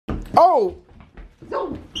Oh!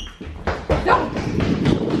 No. No.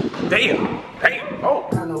 Damn. Damn. Oh.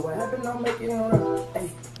 I know what happened, I'm making it on. Hey,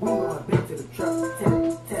 we going back to the truck.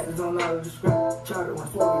 Tatters on all of the scrap. Charter one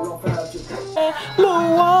swag, we gon' file out your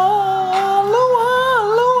Luan, Luan,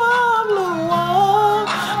 Luan, Luan,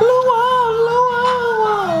 Luan,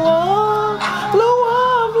 Luan,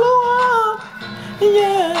 Luan, Luan,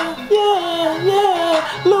 yeah, yeah,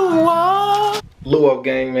 yeah, Luan. Luan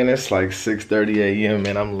gang, man, it's like 6:30 a.m.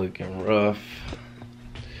 man, I'm looking rough.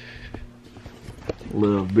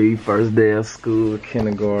 Lil B, first day of school,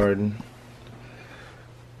 kindergarten.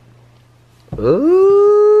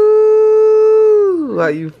 Ooh, how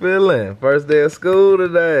you feeling? First day of school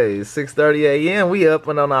today, 6:30 a.m. We up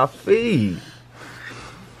and on our feet.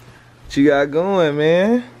 What you got going,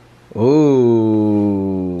 man? Ooh.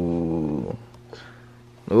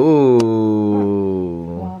 Ooh.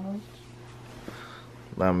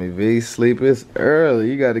 Mommy V, sleep is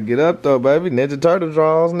early. You gotta get up though, baby. Ninja Turtle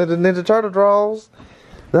draws, Ninja Turtle draws.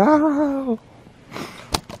 Oh.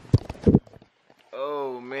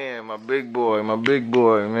 Oh man, my big boy,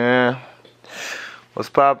 man. What's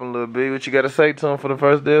poppin', little B? What you gotta say to him for the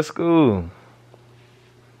first day of school?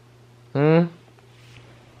 Let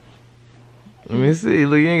me see.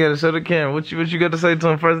 Look, you ain't gotta show the camera. What you got to say to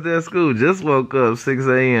him first day of school? Just woke up, 6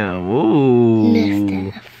 a.m. Ooh.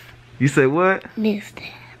 New stuff. You say what? New stuff.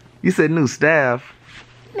 You said new staff.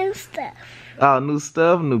 New stuff. Oh, new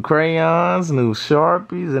stuff, new crayons, new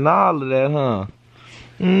Sharpies, and all of that, huh?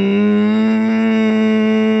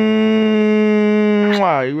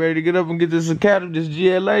 Wow, you ready to get up and get this academy, this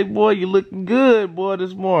GLA, boy? You looking good, boy,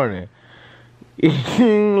 this morning.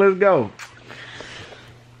 Let's go.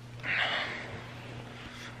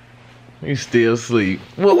 You still asleep.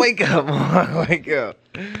 Well, wake up, boy. Wake up.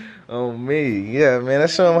 Oh, me. Yeah, man.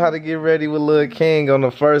 Let's show him how to get ready with Lil King on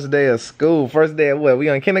the first day of school. First day of what? We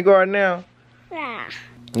on kindergarten now? Yeah.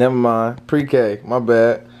 Never mind. Pre-K. My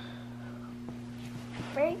bad.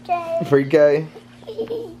 Pre-K. Pre-K.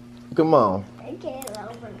 Come on. Pre-K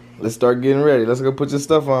over. Let's start getting ready. Let's go put your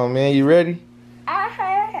stuff on, man. You ready?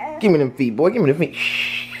 Give me them feet, boy. Give me them feet.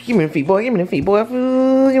 Shh. Give me them feet, boy. Give me them feet, boy. Give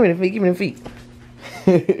me them feet. Give me them feet.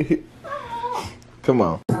 Come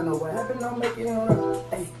on. I know what happened, I'm making it on.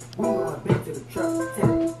 Hey, we going back to the truck.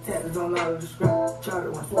 Tatters on all of the scrap.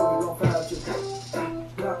 Charter one swag, we gon' file out your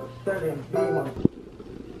Glock with 30 and beam on it.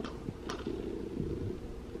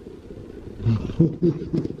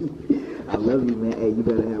 I love you, man. Hey, you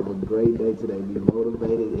better have a great day today. Be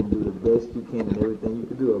motivated and do the best you can in everything you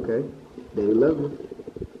can do, okay? Baby, love you.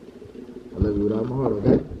 I love you with all my heart,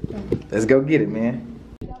 okay? Let's go get it, man.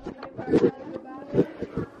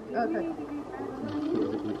 Okay.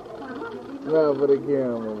 Right for the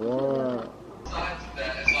camera, one.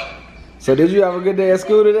 So did you have a good day at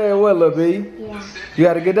school today or what, Lil B? Yeah. You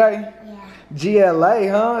had a good day? Yeah. GLA,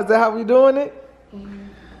 huh? Is that how we doing it?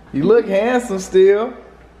 You look handsome still.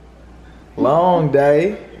 Long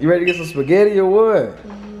day. You ready to get some spaghetti or what?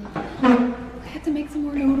 I have to make some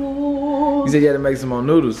more noodles. You said you had to make some more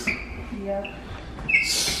noodles. Yeah.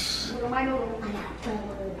 What are my noodles?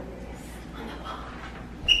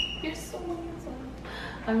 You're so handsome.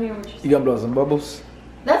 I'm here with You gonna blow some bubbles?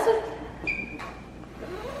 That's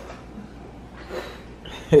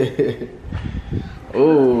it.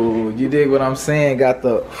 Oh, you dig what I'm saying? Got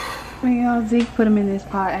the. Yeah, Zeke put them in this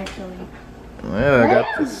pot actually. Yeah, I got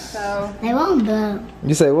this. So They won't blow.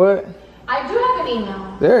 You say what? I do have an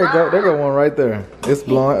email. There you go. There go one right there. It's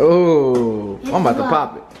blowing. Oh, I'm about to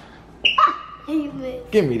pop it.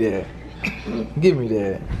 Give me that. Give me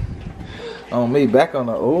that. On me, back on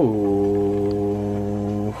the. Oh,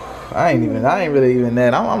 I ain't really even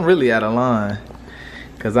that. I'm really out of line.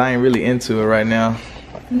 Cause I ain't really into it right now.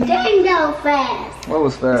 Dang, go fast. What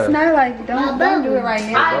was fast? It's not like don't do it right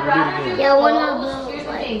now. I'd rather do Yeah, when I clothes. blow, Here's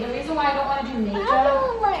the thing. The reason why I don't want to do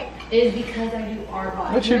makeup is because I do art.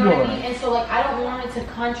 What you know what I doing? mean? And so like I don't want it to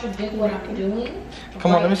contradict what I'm doing.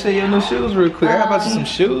 Come on, let me show you your new shoes real quick. I bought you some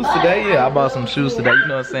shoes today. Yeah, I bought some shoes today. You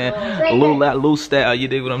know what I'm saying? A little style. You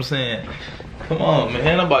dig what I'm saying? Come on,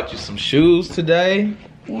 man. I bought you some shoes today.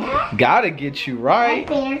 Yeah. Gotta get you right.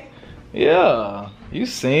 There. Yeah. You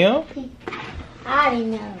see them? I already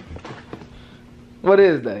know. What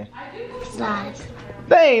is they? Slides.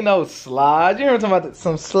 They ain't no slides. You heard me talking about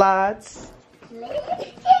some slides?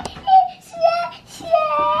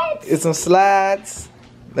 It's some slides.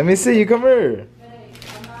 Let me see you. Come here.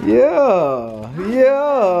 Yeah.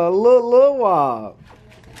 Yeah. Little wop.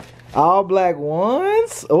 All black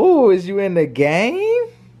ones. Oh, is you in the game?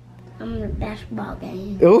 I'm in the basketball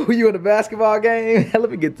game. Oh, you in the basketball game? Let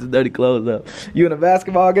me get this dirty clothes up. You in the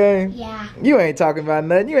basketball game? Yeah. You ain't talking about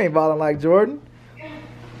nothing. You ain't balling like Jordan.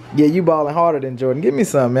 Yeah, you balling harder than Jordan. Give me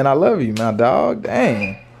some, man. I love you, my dog.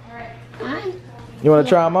 Dang. You want to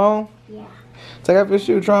try them on? Yeah. Take off your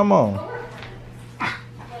shoe. Try them on.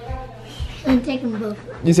 I'm taking both.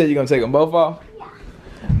 You said you're going to take them both off? Yeah.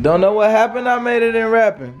 Don't know what happened. I made it in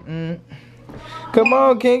rapping. Come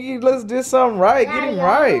on, Kinky. Let's do something right. Get him I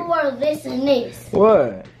right. don't want this and this.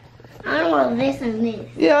 What? I don't want this and this.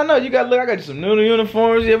 Yeah, I know. You got to look. I got you some new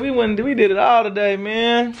uniforms. Yeah, we did it all today,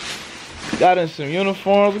 man. Got in some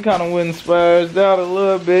uniforms. We kind of went and splurged out a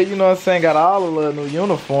little bit. You know what I'm saying? Got all the little new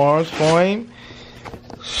uniforms for him.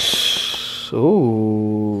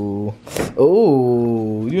 Ooh.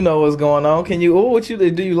 Ooh. You know what's going on. Can you, what you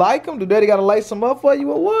do? You like them? Do Daddy got to lace them up for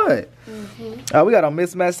you or what? We got on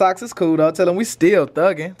mismatched socks. It's cool, though. Tell him we still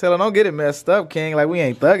thugging. Tell him don't get it messed up, King. Like we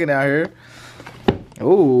ain't thugging out here.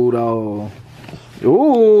 Ooh, though.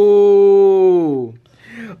 Ooh.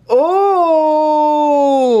 Ooh.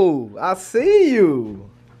 I see you.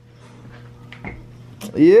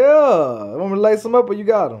 Yeah. Want me to lace them up or you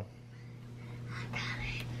got them?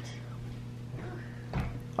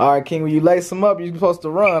 All right, King, when you lace them up, you're supposed to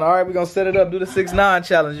run. All right, we're going to set it up. Do the 6'9"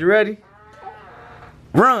 challenge. You ready?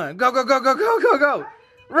 Run. Go, go, go, go, go, go, go.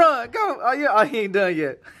 Run. Go. Oh, yeah. Oh, he ain't done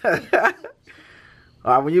yet. All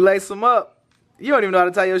right, when you lace them up, you don't even know how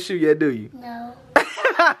to tie your shoe yet, do you? No.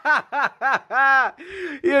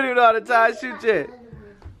 You don't even know how to tie a shoe yet.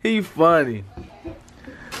 He funny.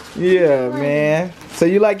 Yeah, man. So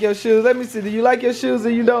you like your shoes? Let me see. Do you like your shoes or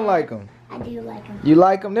you don't like them? I do like them. You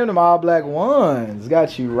like them? Them all black ones.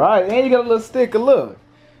 Got you right. And you got a little sticker. Look.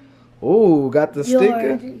 Ooh, got the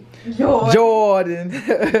sticker. Jordan.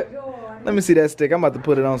 Let me see that sticker. I'm about to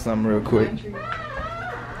put it on something real quick.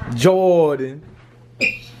 Jordan.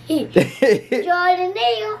 Jordan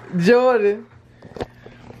Neal. Jordan.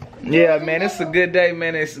 Yeah, man, it's a good day,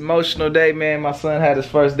 man. It's an emotional day, man. My son had his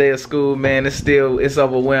first day of school, man. It's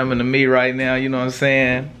overwhelming to me right now, you know what I'm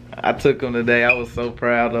saying? I took him today. I was so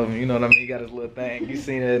proud of him, you know what I mean? He got his little thing. You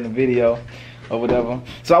seen it in the video or whatever.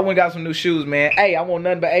 So I went and got some new shoes, man. Hey, I want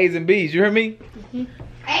nothing but A's and B's. You hear me? Do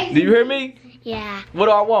you hear me? Yeah. What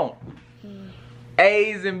do I want?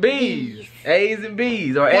 A's and B's. A's and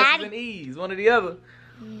B's or S's and E's. One or the other.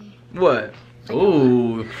 What?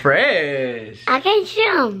 Ooh, fresh. I can't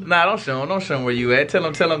show them. Nah, don't show him. Don't show him where you at. Tell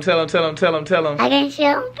him. I can't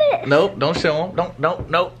show them. Nope, don't show him.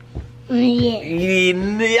 Nope. Yeah.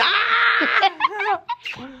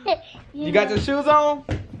 You got your shoes on?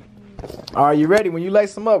 Are you ready? When you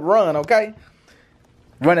lace them up, run, okay?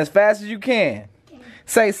 Run as fast as you can.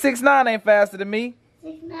 Say 6'9" ain't faster than me.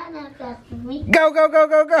 6'9" not faster than me. Go, go, go,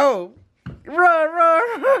 go, go. Run.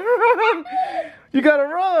 You gotta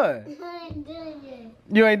run. I ain't done yet.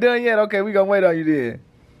 You ain't done yet? Okay, we gonna wait on you then.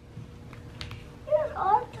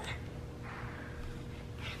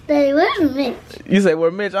 Daddy, where's Mitch? You say,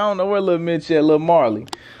 where Mitch? I don't know where little Mitch at, little Marley.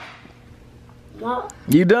 What?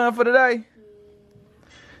 You done for today?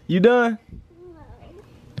 You done?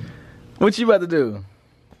 What you about to do?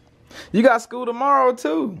 You got school tomorrow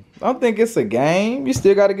too. I don't think it's a game. You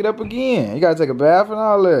still gotta get up again. You gotta take a bath and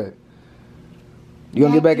all that. You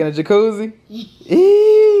gonna get back in the jacuzzi?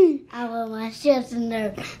 Eee. I wore my shorts in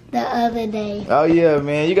there the other day. Oh yeah,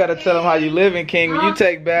 man. You gotta tell them how you living, King. When you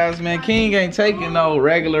take baths, man, King ain't taking no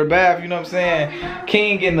regular bath. You know what I'm saying?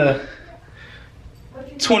 King in the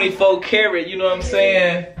 24 karat. You know what I'm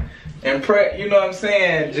saying? And you know what I'm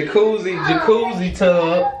saying? Jacuzzi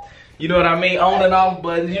tub. You know what I mean? On and off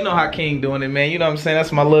buttons. You know how King doing it, man. You know what I'm saying?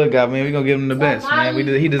 That's my little guy, man. We gonna give him the best, man.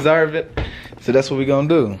 He deserved it. So that's what we gonna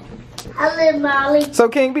do. I live Molly. So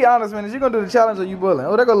King, be honest, man. Is you gonna do the challenge or you bullying?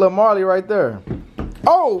 Oh, there go little Marley right there.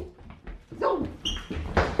 Oh! No!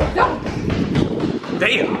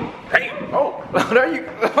 Damn! Oh, there you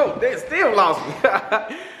go. Oh, they still lost me.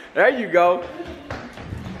 There you go.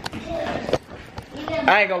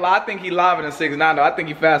 I ain't gonna lie, I think he live than 6'9" though. I think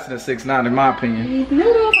he faster than 6'9" in my opinion.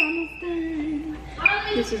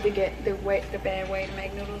 This is the bad way to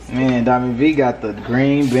make noodles. Man, Diamond V got the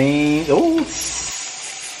green beans. Ooh.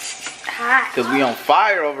 Cause we on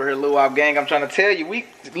fire over here, Luau gang. I'm trying to tell you,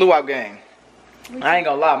 Luau gang. I ain't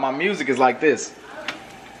gonna lie, my music is like this.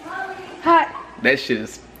 Hot. That shit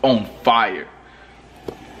is on fire.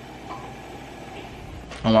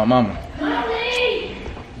 On my mama.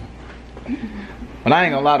 But I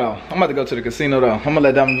ain't gonna lie though. I'm about to go to the casino though. I'm gonna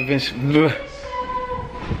let Diamond finish.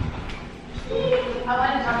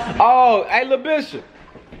 Oh, hey, Lil Bishop.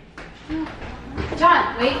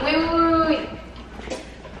 John, wait.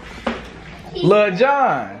 Lil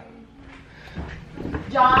John.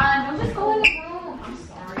 John, don't just go in the room. I'm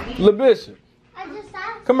sorry. Lil Bishop. I just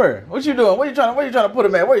asked. Come here. What you doing? Where you trying to put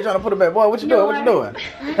him at? Where you trying to put him at, boy? What you doing? What you doing?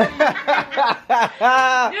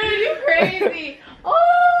 Dude, you crazy.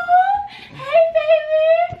 Oh, hey,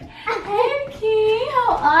 baby. Hey, King.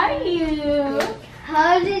 How are you?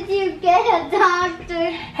 How did you get a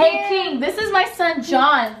doctor? Hey, King. This is my son,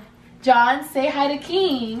 John. John, say hi to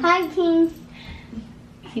King. Hi, King.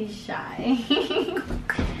 He's shy.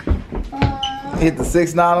 Hit the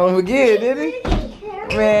 6'9" on him again, did he?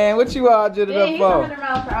 Man, what you all jittered Yeah, up he's for? 100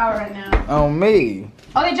 miles per hour right now. On me.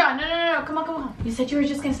 Okay, John. No. Come on. You said you were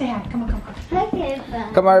just gonna say hi. Come on. Okay,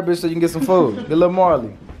 bye. Come out here, bitch, so you can get some food. Get little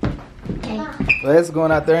Marley. Well, that's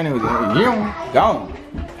going out there anyway. Gone.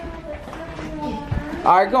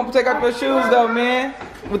 All right, come take out your shoes, though, man.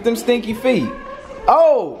 With them stinky feet.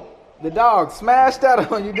 Oh, the dog smashed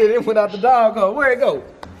that on you. Did it without the dog hole? Where'd it go?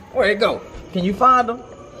 Where'd it go? Can you find him?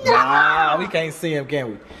 Nah, we can't see him, can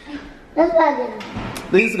we? Let's not get him.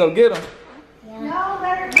 Please go get him. No,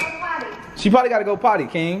 let her go potty. She probably got to go potty,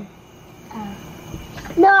 King.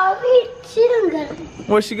 No, she don't get him.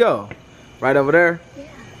 Where'd she go? Right over there? Yeah.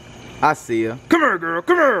 I see her. Come here, girl.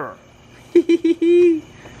 Come here.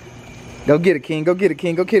 Go get it, King. Go get it,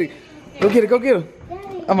 King. Go get it. Go get it. Go get her.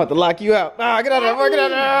 Daddy. I'm about to lock you out. Ah, get out of there, boy. Get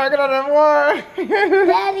out of there. Get out of there, boy.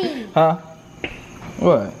 Daddy. Huh?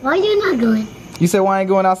 What? Why you not going? You said why I ain't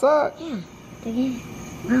going outside? Yeah. Again.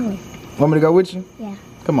 Mommy. Want me to go with you? Yeah.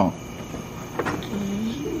 Come on.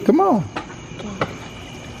 Come on.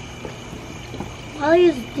 I'll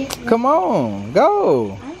use this one. Come on.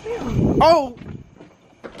 Go. I will. Oh.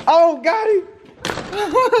 Oh, got it.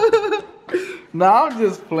 No, I'm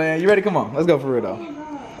just playing. You ready? Come on. Let's go for real, though.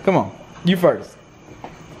 Come on. You first.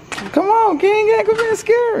 Come on, King. Ain't gonna be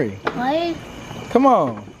scary. Why? Come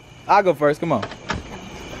on. I'll go first. Come on.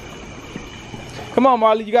 Come on,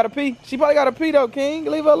 Marley. You gotta pee? She probably gotta pee, though, King.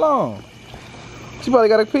 Leave her alone. She probably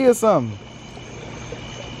gotta pee or something.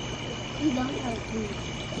 You don't have to.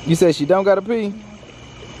 You said she don't gotta pee?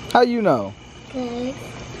 How you know? Cause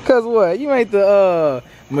Cause what? You ain't the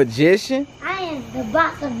magician? I am the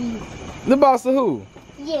boss of you. The boss of who?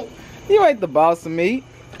 You. You ain't the boss of me.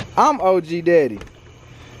 I'm OG Daddy. Do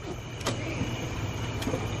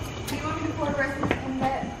you want me to pour the rest in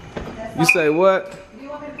that You say what? Do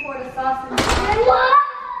you want me to pour the sauce in What?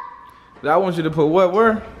 I want you to put what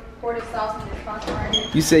where? Pour the sauce in the sauce right here.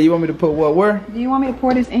 You say you want me to put what where? Do you want me to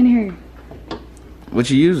pour this in here? What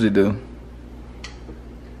you usually do?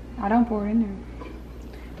 I don't pour it in there.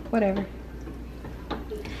 Whatever.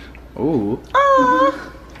 Ooh.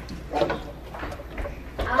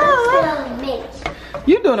 I'm still Mitch.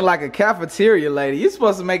 You doing it like a cafeteria lady. You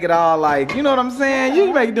supposed to make it all like, you know what I'm saying?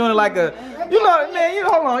 You make doing it like a, you know, man, you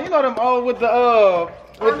hold on. You know them old with the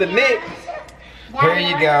knit. Here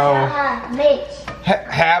you go. Mitch.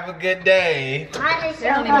 Have a good day. Look, that's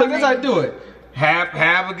how I do it.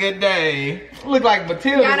 Have a good day. Look like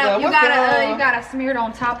Matilda. You gotta smear it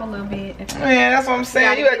on top a little bit. Man, that's what I'm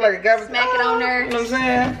saying. You act like a cafeteria. Smack it on there. You know what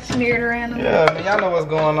I'm saying? Smear it around. Yeah, man, y'all know what's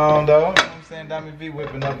going on, though. You know what I'm saying? Dami V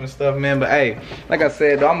whipping up and stuff, man. But hey, like I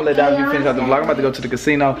said, though, I'm gonna let Dami V finish out the vlog. I'm about to go to the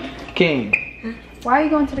casino. King. Why are you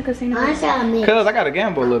going to the casino? I saw Mitch. Cause I gotta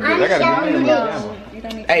gamble a little bit. I gotta be a little gamble. You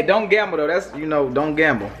don't need Hey, don't gamble though. That's, you know, don't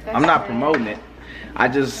gamble. I'm not promoting it. I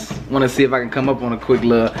just want to see if I can come up on a quick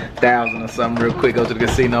little 1,000 or something real quick. Go to the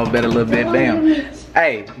casino, bet a little bit, bam.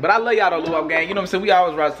 Hey, but I love y'all though, Luau gang. You know what I'm saying? We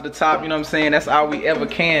always rise to the top. You know what I'm saying? That's all we ever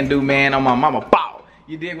can do, man. On my mama, bow.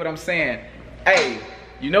 You dig what I'm saying? Hey,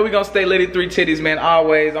 you know we gonna stay lit at 3 titties, man.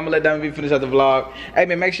 Always. I'm gonna let Dami V finish out the vlog. Hey,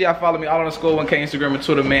 man, make sure y'all follow me all on the Score 1K Instagram and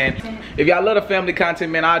Twitter, man. If y'all love the family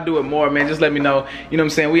content, man, I'll do it more, man. Just let me know. You know what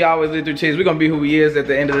I'm saying? We always lit 3 titties. We gonna be who we is at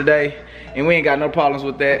the end of the day, and we ain't got no problems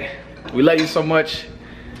with that. We love you so much.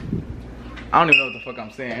 I don't even know what the fuck I'm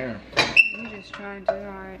saying here. I'm just trying to,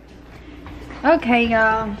 alright. Okay,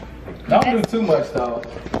 y'all. Don't do too much, though.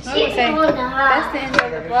 Okay. That's the end of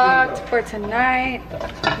the vlog for tonight.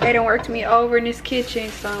 They done worked me over in this kitchen,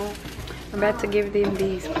 so I'm about to give them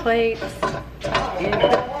these plates and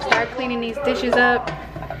start cleaning these dishes up.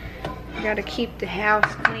 You gotta keep the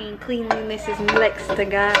house clean. Cleanliness is next to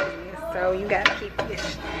godliness, so you gotta keep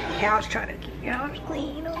this house, try to keep your house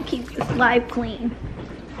clean, keep this life clean.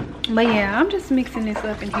 But yeah, I'm just mixing this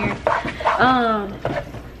up in here.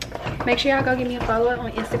 Make sure y'all go give me a follow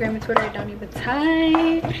on Instagram and Twitter at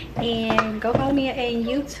DamiVTime, and go follow me on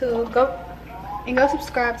YouTube. Go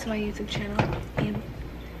subscribe to my YouTube channel, and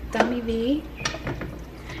Dami V.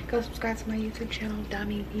 Go subscribe to my YouTube channel,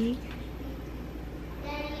 Dami V.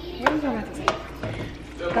 What was I about to say?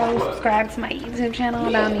 Go subscribe to my YouTube channel,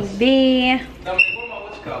 Dami V.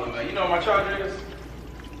 You know what my charger is?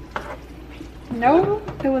 No,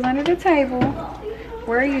 it was under the table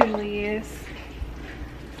where it usually is.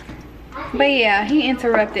 But yeah, he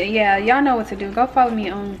interrupted. Yeah, y'all know what to do. Go follow me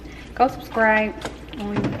on, go subscribe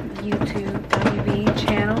on YouTube, WB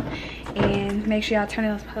channel. And make sure y'all turn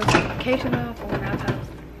those post notifications on for when I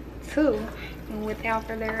post too. And without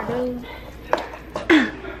further ado,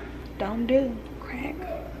 don't do crack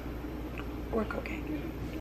or cocaine.